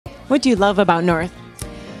What do you love about North?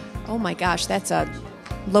 Oh my gosh, that's a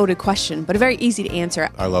loaded question, but very easy to answer.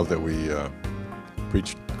 I love that we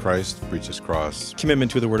preach Christ, preach His cross.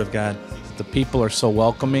 Commitment to the Word of God. The people are so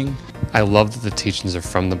welcoming. I love that the teachings are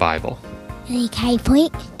from the Bible. Like High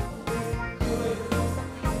Point.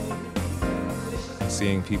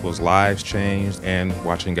 Seeing people's lives changed and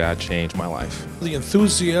watching God change my life. The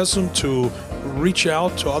enthusiasm to reach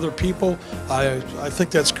out to other people, I think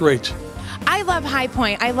that's great. I love High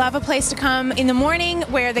Point. I love a place to come in the morning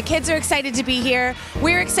where the kids are excited to be here.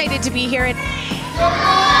 We're excited to be here.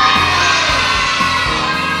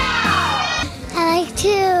 I like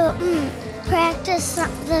to practice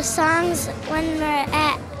the songs when we're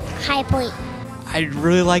at High Point. I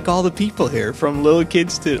really like all the people here, from little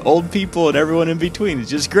kids to old people and everyone in between. It's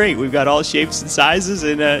just great. We've got all shapes and sizes,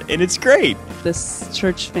 and it's great. This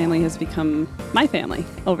church family has become my family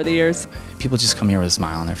over the years. People just come here with a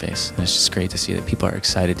smile on their face, and it's just great to see that people are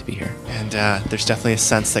excited to be here. And there's definitely a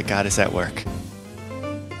sense that God is at work.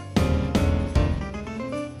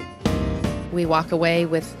 We walk away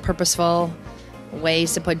with purposeful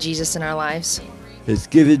ways to put Jesus in our lives. It's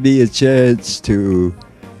given me a chance to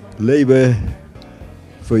labor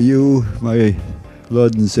for you, my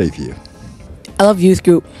Lord and Savior. I love youth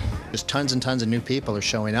group. There's tons and tons of new people are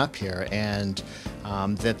showing up here, and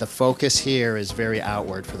that the focus here is very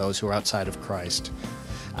outward for those who are outside of Christ.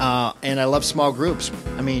 And I love small groups.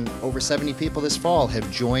 I mean, over 70 people this fall have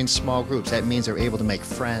joined small groups. That means they're able to make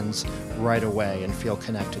friends right away and feel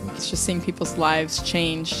connected. It's just seeing people's lives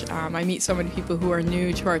change. I meet so many people who are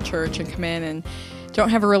new to our church and come in and don't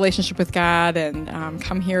have a relationship with God and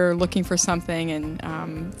come here looking for something,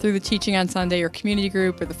 and through the teaching on Sunday or community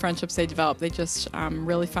group or the friendships they develop, they just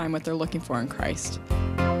really find what they're looking for in Christ.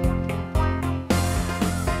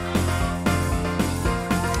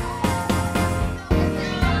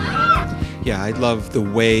 Yeah, I love the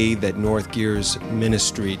way that North gears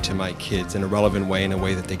ministry to my kids in a relevant way, in a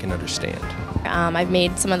way that they can understand. I've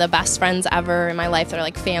made some of the best friends ever in my life that are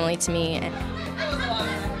like family to me.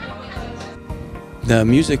 The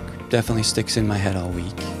music definitely sticks in my head all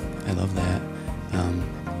week. I love that.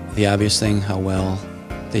 The obvious thing, how well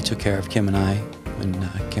they took care of Kim and I when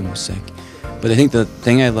Kim was sick. But I think the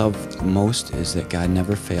thing I love most is that God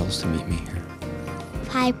never fails to meet me here.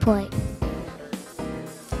 High Point.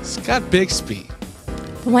 Scott Bixby.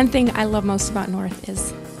 The one thing I love most about North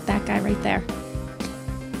is that guy right there.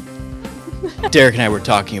 Derek and I were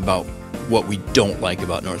talking about what we don't like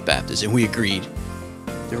about North Baptist, and we agreed.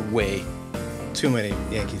 They're way Too many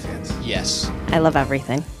Yankee fans. Yes. I love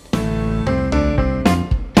everything.